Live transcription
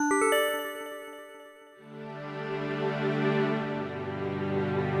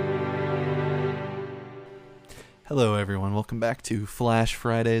Hello, everyone. Welcome back to Flash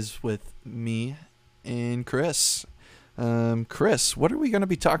Fridays with me and Chris. Chris, what are we going to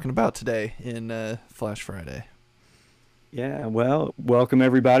be talking about today in Flash Friday? Yeah, well, welcome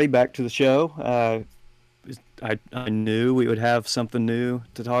everybody back to the show. I knew we would have something new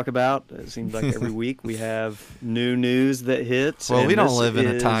to talk about. It seems like every week we have new news that hits, Well, we and don't this live in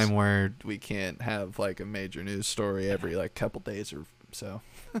a is, time where we can't have like a major news story every like couple days or so.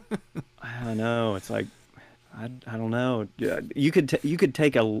 I don't know, it's like I don't know. Yeah, you could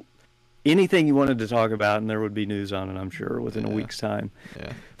take anything you wanted to talk about, and there would be news on it. I'm sure within a Yeah, week's time.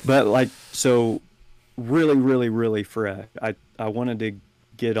 yeah. But really, really, really fresh. I wanted to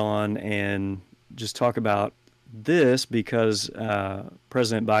get on and just talk about this because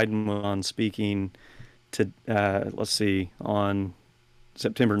President Biden was on speaking to let's see, on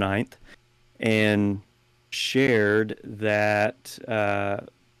September 9th, and shared that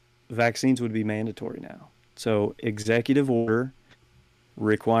vaccines would be mandatory now. So executive order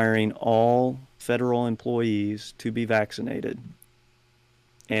requiring all federal employees to be vaccinated,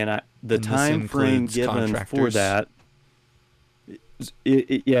 and the And this time frame includes given for contractors. that,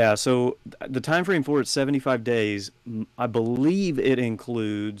 yeah, so the time frame for it's 75 days. I believe it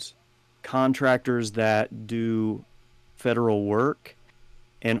includes contractors that do federal work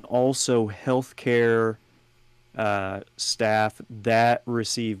and also healthcare staff that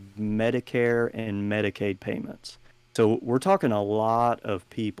receive Medicare and Medicaid payments. So we're talking a lot of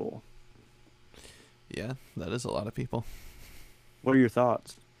people. Yeah, that is a lot of people. What are your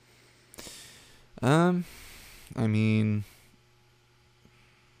thoughts? Um, I mean,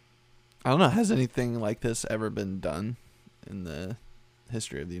 I don't know. Has anything like this ever been done in the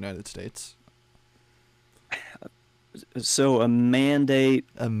history of the United States? So a mandate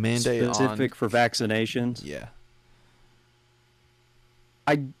A mandate on, specific for vaccinations. yeah.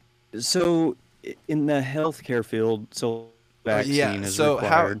 I so in the healthcare field, so Yeah. vaccine is So how?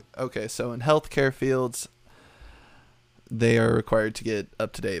 required. Okay. So in healthcare fields, they are required to get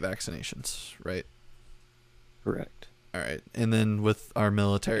up to date vaccinations, right? Correct. All right. And then with our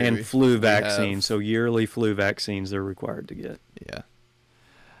military, And flu we vaccine, have, so yearly flu vaccines they're required to get. yeah.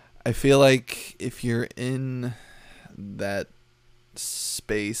 I feel like if you're in that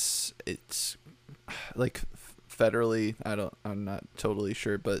space, it's like federally. I'm not totally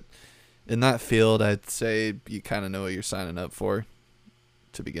sure, but in that field, I'd say you kind of know what you're signing up for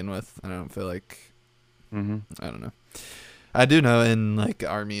to begin with. I don't feel like, Hmm. I don't know. I do know in like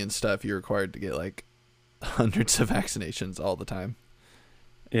army and stuff, you're required to get like hundreds of vaccinations all the time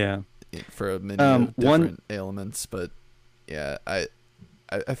Yeah. for many of One. different ailments. But yeah,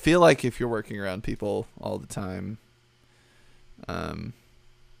 I feel like if you're working around people all the time, um,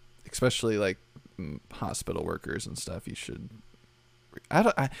 especially like hospital workers and stuff, you should. I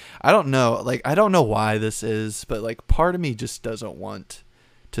don't know. Like I don't know why this is, but like part of me just doesn't want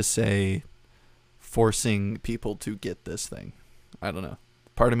to say forcing people to get this thing. I don't know.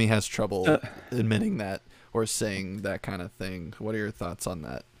 Part of me has trouble Uh, admitting that or saying that kind of thing. What are your thoughts on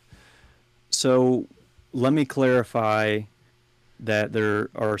that? so let me clarify that there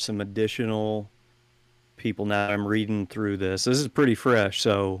are some additional people. Now I'm reading through this. This is pretty fresh,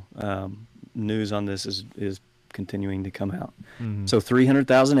 so news on this is continuing to come out. Mm-hmm. So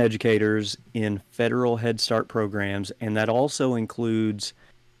 300,000 educators in federal Head Start programs, and that also includes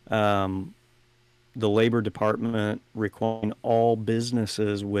um, the Labor Department requiring all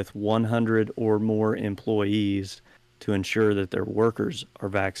businesses with 100 or more employees to ensure that their workers are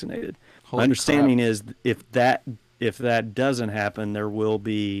vaccinated. My Holy crap! understanding is if that doesn't happen, there will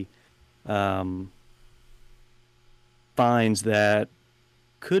be um, fines that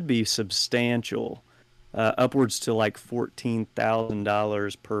could be substantial, upwards to like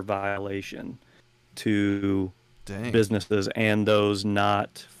 $14,000 per violation to Dang. businesses and those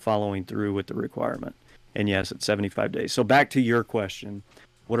not following through with the requirement. And yes, it's 75 days. So back to your question,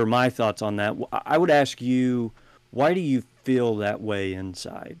 what are my thoughts on that? I would ask you, why do you feel that way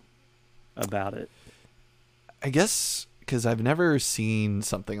inside about it? I guess because I've never seen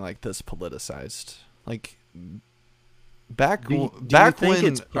something like this politicized. Like Do you back think when.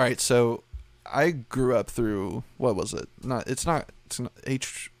 it's All right, so I grew up through what was it? It's not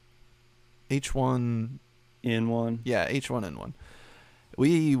H1. in one? Yeah, H1N1.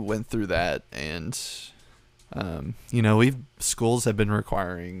 We went through that, and we've schools have been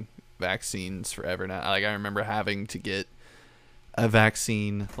requiring vaccines forever now. Like I remember having to get a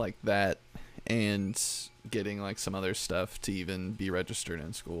vaccine like that and getting like some other stuff to even be registered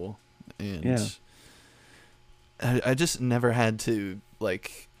in school. Yeah. And I just never had to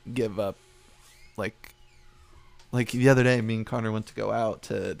like give up like the other day me and Connor went to go out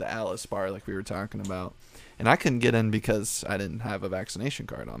to the Alice bar like we were talking about, and I couldn't get in because I didn't have a vaccination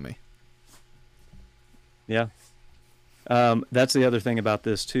card on me. Yeah. That's the other thing about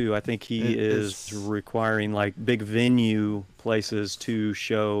this too. I think he is requiring like big venue places to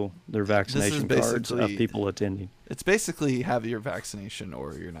show their vaccination cards of people attending. It's basically have your vaccination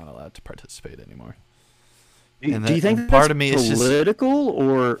or you're not allowed to participate anymore. Do you think part of me is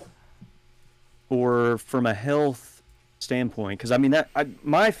political or from a health standpoint? Because I mean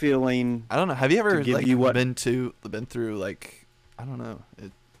my feeling. I don't know. Have you ever been through like, I don't know,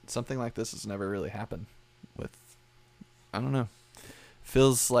 something like this has never really happened with. I don't know.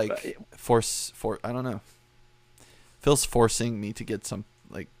 Feels like I don't know. Feels forcing me to get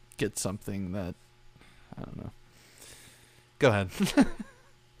something that I don't know. Go ahead.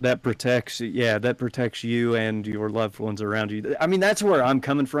 That protects you and your loved ones around you. I mean, that's where I'm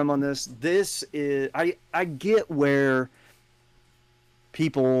coming from on this. This is I get where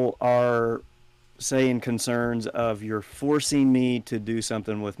people are saying concerns of you're forcing me to do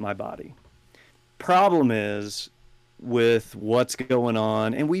something with my body. Problem is with what's going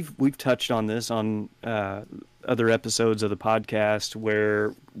on, and we've touched on this on other episodes of the podcast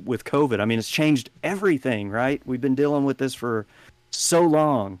where with COVID, I mean, it's changed everything, right? We've been dealing with this for so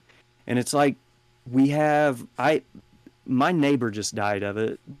long, and it's like my neighbor just died of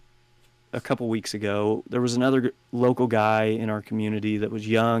it a couple weeks ago. There was another local guy in our community that was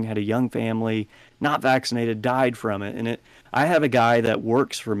young, had a young family, not vaccinated, died from it. And I have a guy that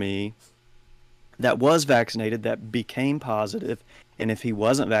works for me that was vaccinated that became positive, and if he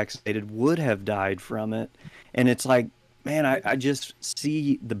wasn't vaccinated would have died from it. And it's like, man, I just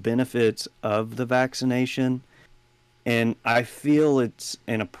see the benefits of the vaccination, and I feel it's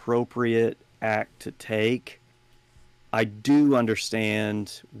an appropriate act to take. I do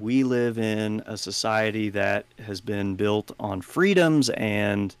understand we live in a society that has been built on freedoms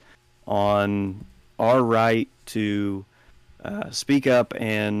and on our right to speak up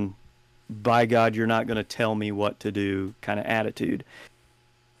and, by God, you're not going to tell me what to do kind of attitude.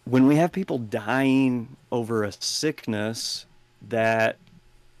 When we have people dying over a sickness that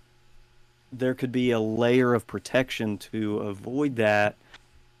there could be a layer of protection to avoid that,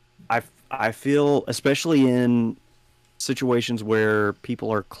 I feel, especially in situations where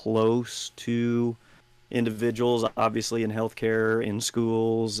people are close to individuals, obviously in healthcare, in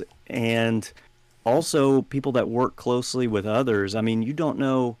schools, and also people that work closely with others. I mean, you don't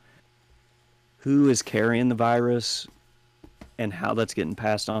know who is carrying the virus and how that's getting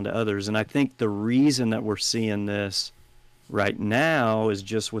passed on to others. And I think the reason that we're seeing this right now is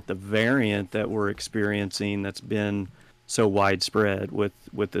just with the variant that we're experiencing that's been so widespread with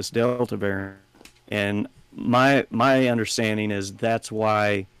this Delta variant. And my understanding is that's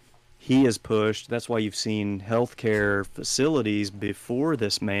why he is pushed. That's why you've seen healthcare facilities before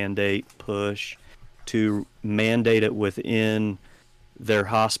this mandate push to mandate it within their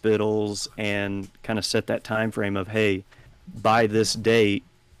hospitals and kind of set that time frame of, hey, by this date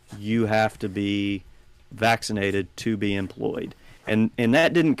you have to be vaccinated to be employed. And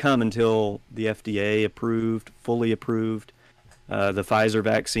that didn't come until the FDA fully approved the Pfizer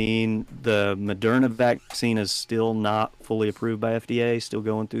vaccine. The Moderna vaccine is still not fully approved by FDA, still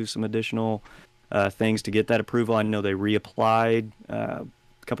going through some additional things to get that approval. I know they reapplied a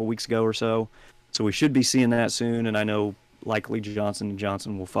couple weeks ago or so. So we should be seeing that soon, and I know likely Johnson &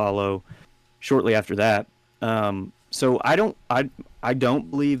 Johnson will follow shortly after that. So I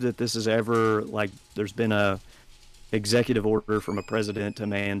don't believe that this is ever, like, there's been a executive order from a president to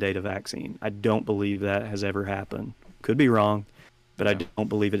mandate a vaccine. I don't believe that has ever happened. Could be wrong, but I don't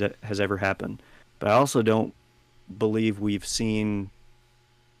believe it has ever happened. But I also don't believe we've seen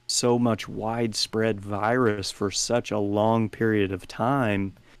so much widespread virus for such a long period of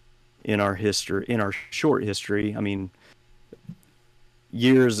time in our history, in our short history. I mean,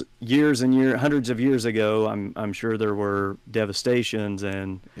 years and years, hundreds of years ago, I'm sure there were devastations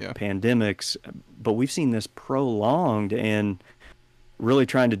and pandemics, but we've seen this prolonged and really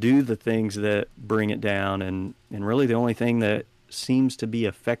trying to do the things that bring it down. And really the only thing that seems to be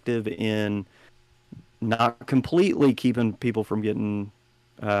effective in not completely keeping people from getting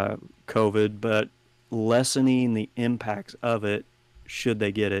COVID, but lessening the impacts of it should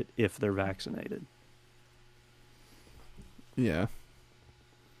they get it if they're vaccinated. Yeah.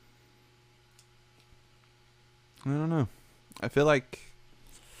 I don't know. I feel like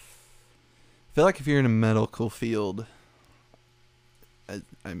if you're in a medical field, you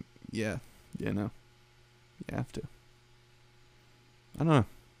have to. I don't know.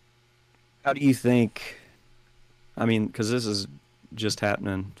 How do you think, I mean, because this is just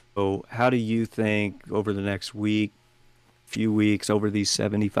happening, so how do you think over the next week, few weeks, over these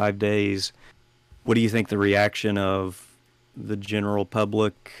 75 days, what do you think the reaction of the general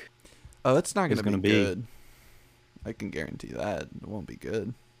public Oh, it's not is going going to to be be? good. I can guarantee that. It won't be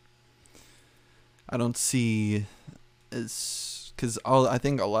good. I don't see as because I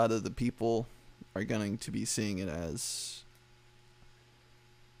think a lot of the people are going to be seeing it as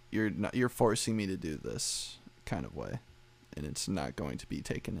you're forcing me to do this kind of way, and it's not going to be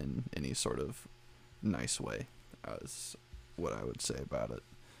taken in any sort of nice way. Is what I would say about it.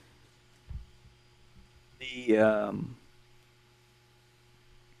 The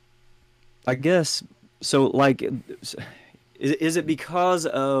I guess so. Like, is it because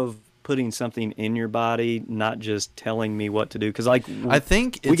of putting something in your body, not just telling me what to do? Because like I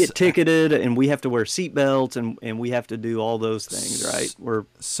think we it's get ticketed and we have to wear seatbelts and we have to do all those things, right? We're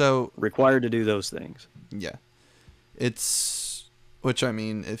so required to do those things. yeah. It's which I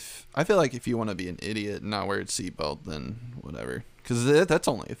mean, if I feel like if you want to be an idiot and not wear a seatbelt, then whatever, because that's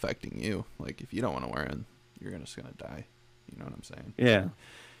only affecting you. Like if you don't want to wear it, you're just gonna die. You know what I'm saying? Yeah.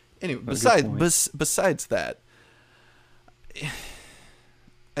 Anyway, That's a good point. besides that,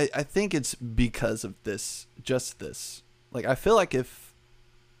 I think it's because of this, just this. Like I feel like if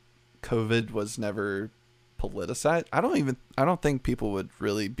COVID was never politicized, I don't think people would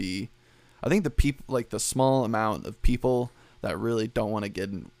really be. I think the people, like the small amount of people that really don't want to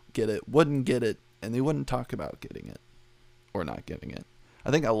get it, wouldn't get it, and they wouldn't talk about getting it or not getting it. I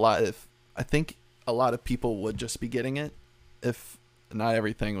think a lot of people would just be getting it if not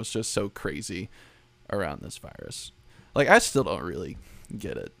everything was just so crazy around this virus. Like I still don't really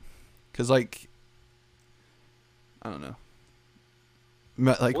get it, cause like I don't know.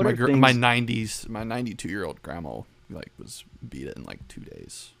 Like What are my things? 92-year-old grandma like was beat it in like 2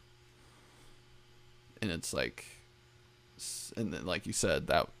 days. And it's like, and then like you said,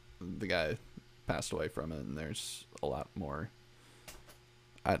 that the guy passed away from it, and there's a lot more.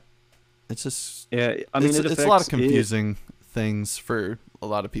 It's just, Yeah, I mean, it's a lot of confusing things for a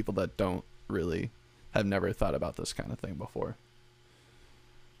lot of people that don't really have never thought about this kind of thing before.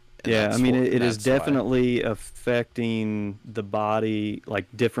 And Yeah, I mean, it is that's why. definitely affecting the body like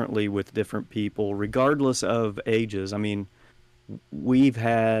differently with different people, regardless of ages. I mean, we've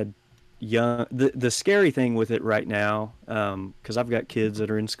had the scary thing with it right now, because I've got kids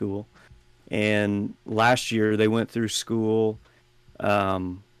that are in school, and last year they went through school,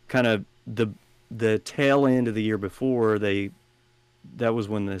 kind of the tail end of the year before that was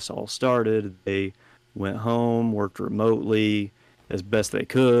when this all started. They went home, worked remotely as best they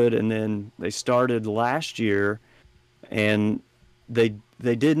could, and then they started last year, and they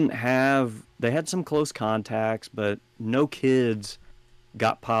didn't have they had some close contacts, but no kids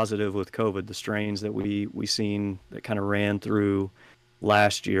got positive with COVID, the strains that we seen that kind of ran through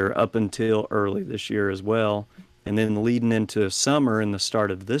last year up until early this year as well. And then leading into summer and the start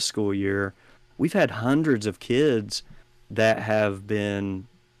of this school year, we've had hundreds of kids that have been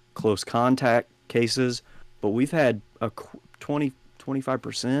close contact cases, but we've had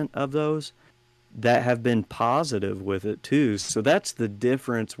 25% of those that have been positive with it too. So that's the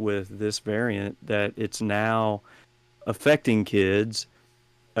difference with this variant, that it's now affecting kids.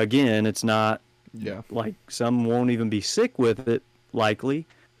 Again, it's not Yeah. like some won't even be sick with it likely,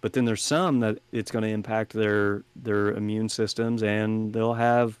 but then there's some that it's going to impact their immune systems, and they'll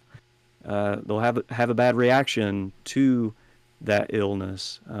have a bad reaction to that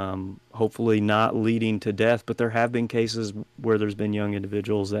illness. Hopefully not leading to death, but there have been cases where there's been young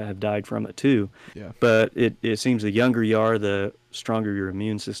individuals that have died from it too. Yeah. But it seems the younger you are, the stronger your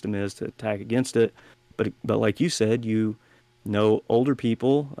immune system is to attack against it. But like you said, you know older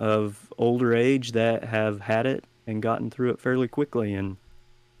people of older age that have had it and gotten through it fairly quickly, and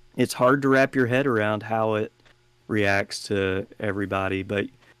it's hard to wrap your head around how it reacts to everybody. But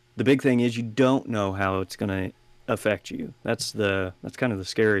the big thing is you don't know how it's going to affect you. That's kind of the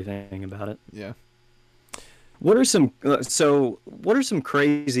scary thing about it. Yeah. What are some what are some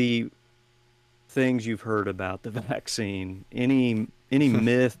crazy things you've heard about the vaccine? Any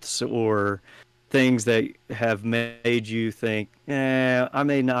myths or things that have made you think, I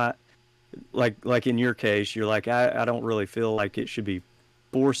may not, like in your case, you're like, I don't really feel like it should be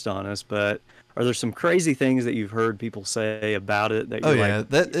forced on us, but are there some crazy things that you've heard people say about it that Oh you're yeah,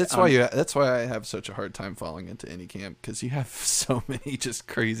 like, that's why I have such a hard time falling into any camp, because you have so many just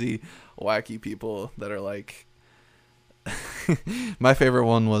crazy, wacky people that are like. My favorite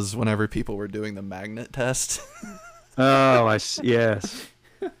one was whenever people were doing the magnet test. yes.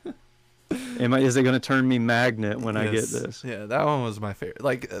 Is it going to turn me magnet when I get Yes. this? Yeah, that one was my favorite.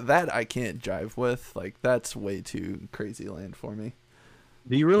 Like that, I can't jive with. Like that's way too crazy land for me.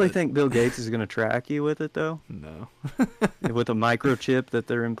 Do you really But think Bill Gates is going to track you with it though? no, With a microchip that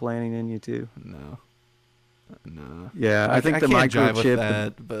they're implanting in you too? no, no. Yeah, I think I the can't jive with microchip.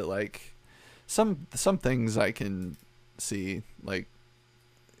 that, but like some things I can see, like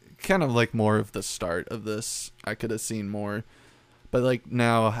kind of like more of the start of this. I could have seen more, but like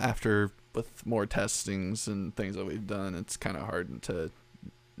now after with more testings and things that we've done, it's kind of hard to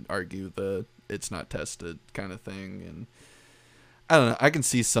argue the it's not tested kind of thing. And I don't know. I can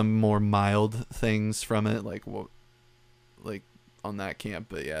see some more mild things from it, like what, like on that camp.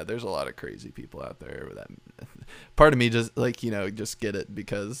 But yeah, there's a lot of crazy people out there. That part of me just like just get it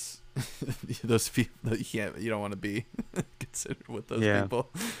because those people you don't want to be considered with those people.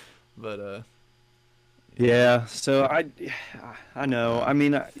 But yeah, so I know. I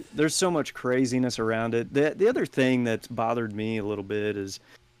mean, there's so much craziness around it. The other thing that's bothered me a little bit is,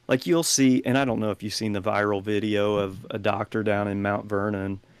 like, you'll see, and I don't know if you've seen the viral video of a doctor down in Mount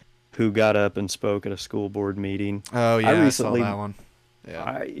Vernon who got up and spoke at a school board meeting. oh yeah, I recently, I saw that one.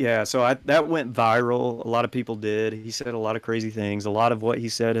 Yeah. so that went viral. A lot of people did. He said a lot of crazy things. A lot of what he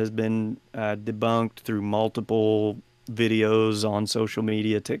said has been debunked through multiple videos on social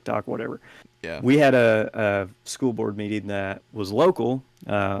media, TikTok, whatever. Yeah. We had a school board meeting that was local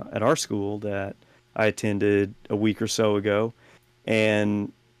at our school that I attended a week or so ago,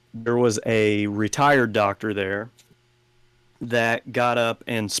 and there was a retired doctor there that got up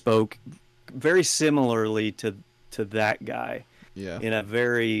and spoke very similarly to that guy. Yeah. In a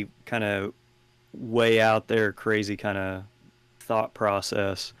very kind of way out there, crazy kind of thought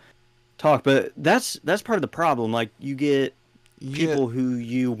process talk. But that's part of the problem. Like, you get people who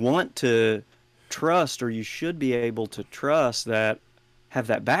you want to trust, or you should be able to trust, that have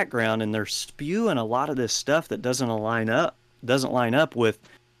that background, and they're spewing a lot of this stuff that doesn't line up with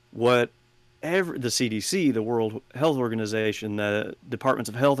what the CDC, the World Health Organization, the departments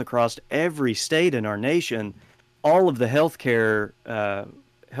of health across every state in our nation, all of the healthcare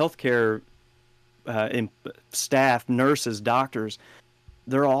staff, nurses, doctors,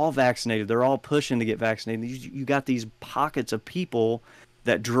 they're all vaccinated. They're all pushing to get vaccinated. You got these pockets of people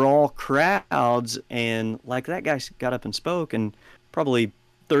that draw crowds, and like that guy got up and spoke, and probably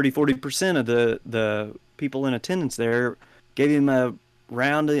 30-40% of the people in attendance there gave him a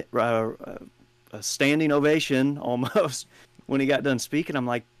standing ovation almost when he got done speaking. I'm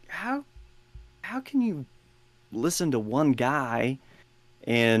like, how can you listen to one guy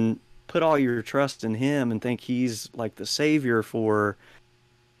and put all your trust in him and think he's like the savior for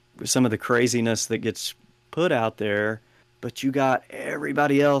some of the craziness that gets put out there, but you got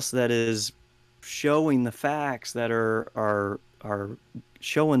everybody else that is showing the facts, that are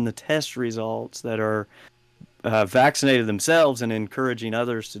showing the test results, that are vaccinated themselves and encouraging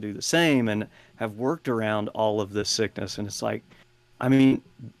others to do the same, and have worked around all of this sickness. And it's like, I mean,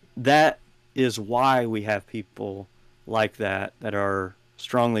 that is why we have people like that are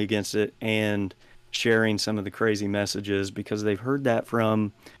strongly against it and sharing some of the crazy messages, because they've heard that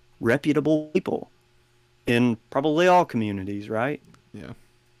from reputable people in probably all communities, right? Yeah.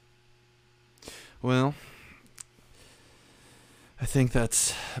 Well, I think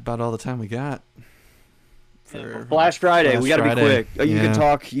that's about all the time we got for Flash Friday. We got to be quick. Yeah.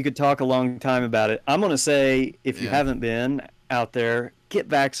 You could talk a long time about it. I'm going to say, if you haven't been out there, get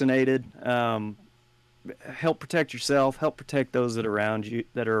vaccinated. Help protect yourself, help protect those that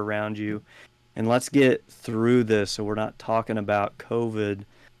are around you. And let's get through this, so we're not talking about COVID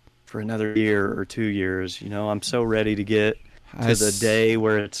for another year or 2 years. I'm so ready to get to the day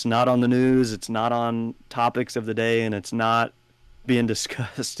where it's not on the news, it's not on topics of the day, and it's not being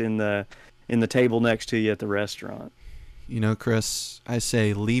discussed in the table next to you at the restaurant. Chris, I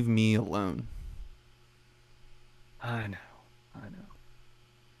say leave me alone. I know.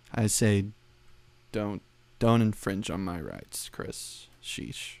 I say don't infringe on my rights, Chris.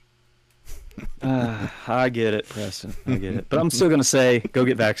 Sheesh. I get it, Preston. I get it. But I'm still going to say, go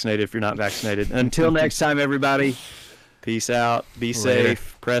get vaccinated if you're not vaccinated. Until next time, everybody, peace out. Be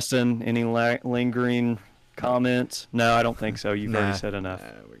safe. Preston, any lingering comments? No, I don't think so. You've already said enough.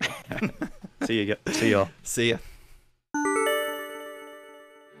 We're good. See y'all. See ya.